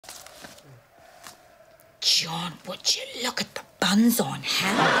John, would you look at the buns on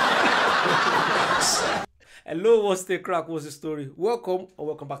him? Hello, what's the crack? What's the story? Welcome or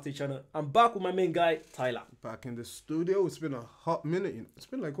welcome back to the channel. I'm back with my main guy, Tyler. Back in the studio. It's been a hot minute. It's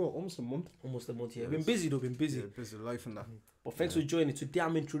been like, what, almost a month? Almost a month, yeah. Been busy though, been busy. Yeah, busy life and that. But thanks for joining. Today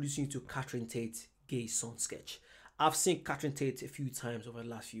I'm introducing you to Catherine Tate, gay son sketch. I've seen Catherine Tate a few times over the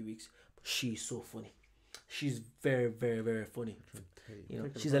last few weeks, but she's so funny. She's very, very, very funny. You know,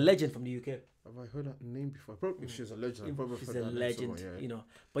 she's a legend from the UK. Have I heard that name before? Probably she's a legend. She's a legend, you know.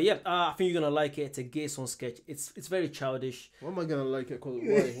 But yeah, I think you're gonna like it. It's a gay son sketch. It's very childish. Why am I gonna like it? Cause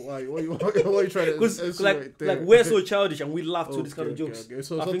why are you trying to? Because like we're so childish and we laugh to this kind of jokes. Okay.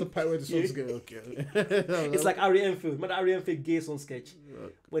 So it's not the part where the son's gay. Okay. It's like Ari Enfield. Remember Ari Enfield gay son sketch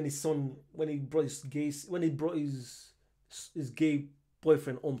when he brought his gay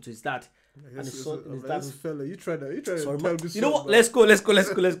boyfriend home to his dad. And his son, his dad was, fella, you trying to tell me. You know what? Let's go.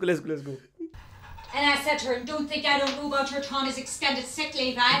 And I said to her, don't think I don't know about your Tommy's extended sick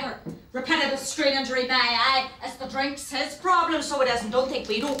leave either. Repetitive strain injury by eye. As the drink's his problem, so it isn't. Don't think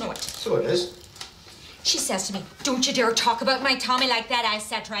we don't know it. So it is. She says to me, don't you dare talk about my Tommy like that. I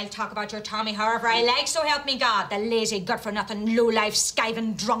said to her, I'll talk about your Tommy however I like, so help me God. The lazy, good-for-nothing, low-life,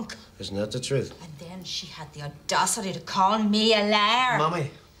 skiving drunk. Isn't that the truth? And then she had the audacity to call me a liar.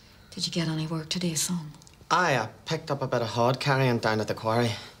 Mommy. Did you get any work today, son? I picked up a bit of hod carrying down at the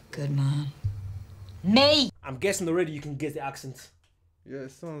quarry. Good man. Me! I'm guessing already you can get the accent. Yeah,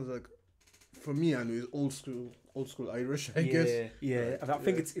 it sounds like, for me, I know it's old school Irish, I guess. Yeah. I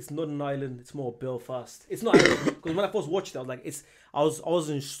think it's Northern Ireland. It's more Belfast. It's not because when I first watched it, I was like, I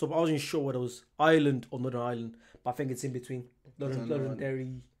wasn't sure whether it was Ireland or Northern Ireland, but I think it's in between.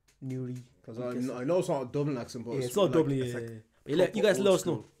 Londonderry, Newry. Because I know it's not a Dublin accent, but it's not Dublin. Yeah. But you guys let us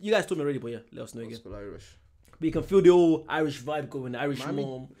know. You guys told me already, but yeah, let us know again. School Irish. But you can feel the old Irish vibe going. The Irish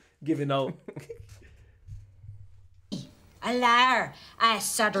mom giving out. A liar. I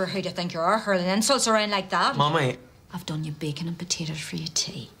said to her, who do you think you are, hurling insults around like that? Mommy. I've done you bacon and potatoes for your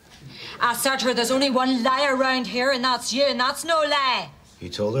tea. I said to her, there's only one liar around here, and that's you, and that's no lie. You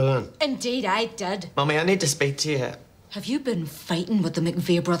told her then? Indeed, I did. Mommy, I need to speak to you. Have you been fighting with the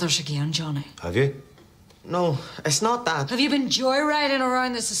McVeigh brothers again, Johnny? Have you? No, it's not that. Have you been joyriding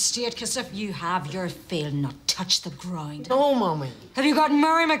around this estate? Because if you have, you're failing not touch the ground. No, Mommy. Have you got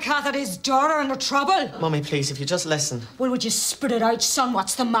Mary McCafferty's daughter into trouble? Mommy, please, if you just listen. Well, would you spit it out, son?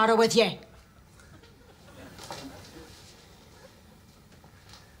 What's the matter with you?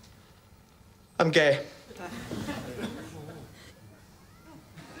 I'm gay.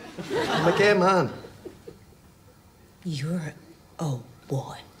 I'm a gay man. You're a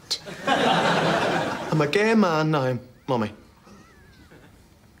what? I'm a gay man now, Mommy.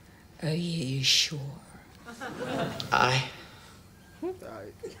 Are you sure? Aye.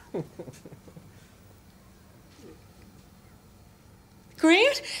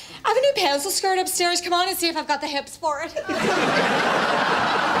 Great. I have a new pencil skirt upstairs. Come on and see if I've got the hips for it.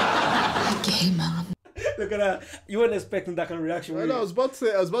 Gay man. Look at that. You weren't expecting that kind of reaction. I was about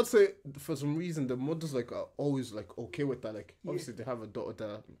to say, for some reason, the mothers like are always like okay with that. Like obviously they have a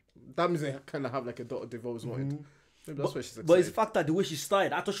daughter that means they kind of have like a daughter they've always wanted. Maybe that's why she's excited. But it's the fact that the way she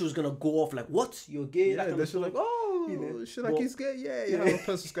started, I thought she was gonna go off like, "What? You're gay?" Yeah, they're like, "Oh, shit, like he's gay." Yeah, you have a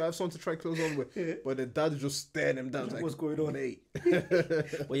pencil skirt. I have someone to try clothes on with. Yeah. But the dad just staring him down. Like, what's going on? Mate?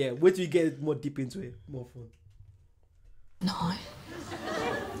 But yeah, wait till you get more deep into it. More fun. No.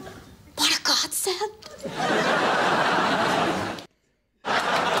 What a godsend.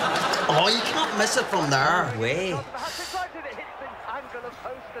 Oh, you can't miss it from there. Way.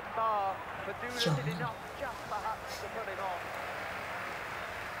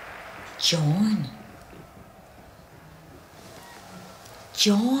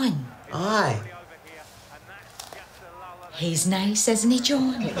 John. Aye. He's nice, isn't he,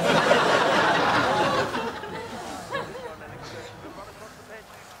 John?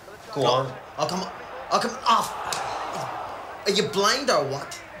 Go on. I'll come off. Are you blind or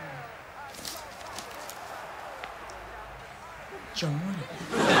what? John.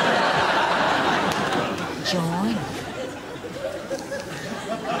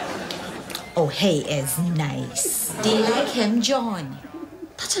 Oh, he is nice. Do you like him, John?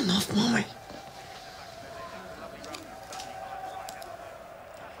 That's enough, Mommy.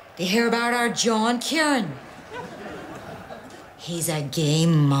 Do you hear about our John, Kieran? He's a gay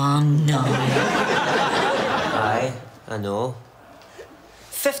man now. Aye, I know.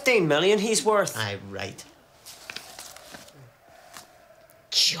 15 million he's worth. Aye, right.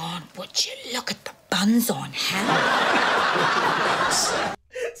 John, would you look at the buns on him?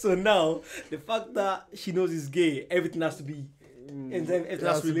 So now, the fact that she knows he's gay, everything has to be... everything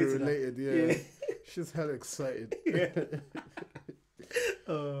has to be related. Yeah. She's hell excited.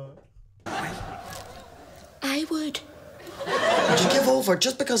 I would. Would you give over?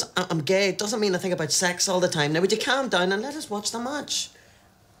 Just because I'm gay doesn't mean I think about sex all the time. Now, would you calm down and let us watch the match?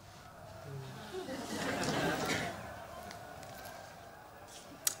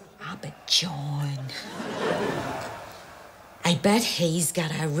 Ah, but John, I bet he's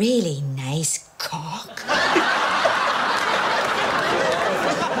got a really nice cock.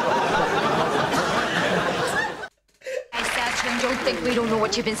 I said to him, don't think we don't know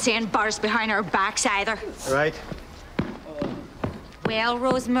what you've been saying, bars behind our backs either. Right. Well,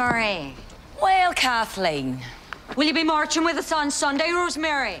 Rosemary, Well, Kathleen. will you be marching with us on Sunday,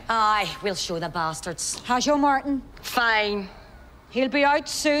 Rosemary? Aye, we'll show the bastards. How's your Martin? Fine. He'll be out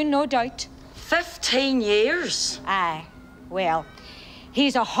soon, no doubt. 15 years. Aye, well,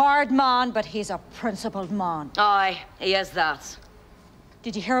 he's a hard man, but he's a principled man. Aye, he is that.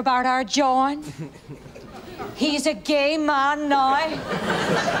 Did you hear about our John? He's a gay man now.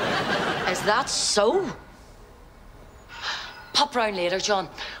 Is that so? Pop round later, John.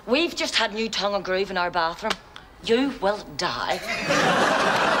 We've just had new tongue and groove in our bathroom. You will die.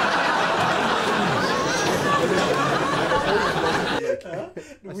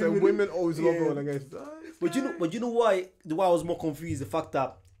 I said women always love it when I guess. But you know why? Why I was more confused, the fact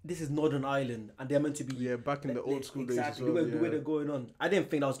that this is Northern Ireland and they're meant to be Back in the old school days as exactly well. the way they're going on. I didn't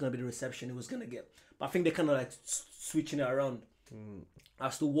think that was gonna be the reception it was gonna get, but I think they're kind of like switching it around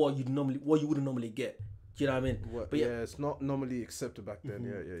as to what you wouldn't normally get. Do you know what I mean? But yeah, it's not normally accepted back then.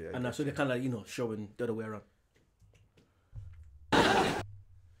 Yeah. And so they're kind of like showing the other way around.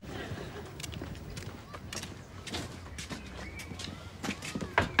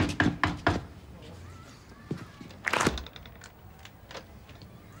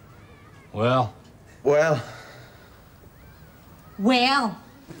 Well, Well, Well,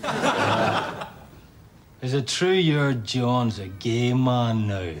 is it true your John's a gay man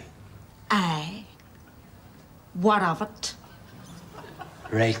now? aye. What of it?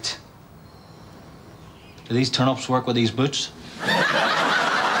 Right. Do these turn-ups work with these boots?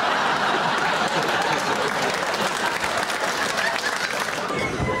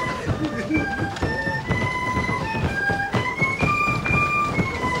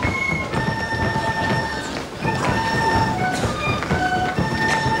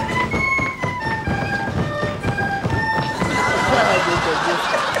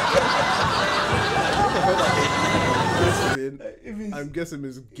 I'm guessing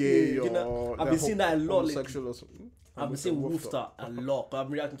it's gay or I've been seeing that a lot lately. homosexual or something. I've been seeing Wolfstar a lot. I've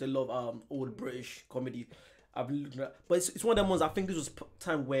been reacting to a lot of old British comedy. I've been looking at, but it's one of them ones. I think this was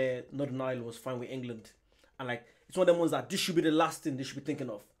time where Northern Ireland was fine with England, and like it's one of them ones that this should be the last thing they should be thinking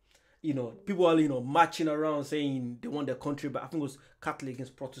of. People are marching around saying they want their country, but I think it was Catholic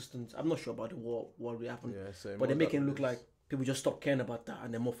against Protestants. I'm not sure about the war what really happened, but they're making it look like people just stop caring about that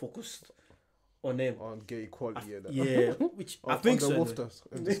and they're more focused on them. On gay equality, Yeah, which I think the so. Wolfstars,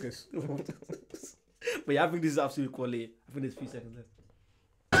 in this case. But yeah, I think this is absolute quality. I think there's a few seconds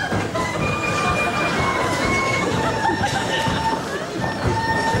left.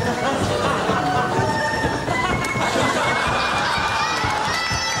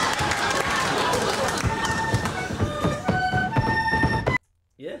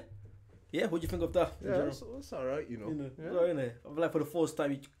 Yeah, what do you think of that? Yeah, it's alright, Yeah. I feel like for the first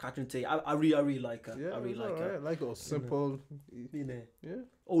time, Catherine Tate, I really like her. Yeah, I really like her. I like it. Was simple. Yeah.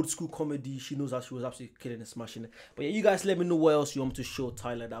 Old school comedy. She knows how she was absolutely killing and smashing it. But yeah, you guys let me know what else you want me to show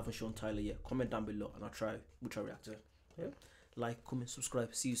Tyler that I haven't shown Tyler yet. Comment down below and we'll try to react to it. Yeah. Like, comment,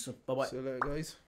 subscribe. See you soon. Bye bye. See you later, guys.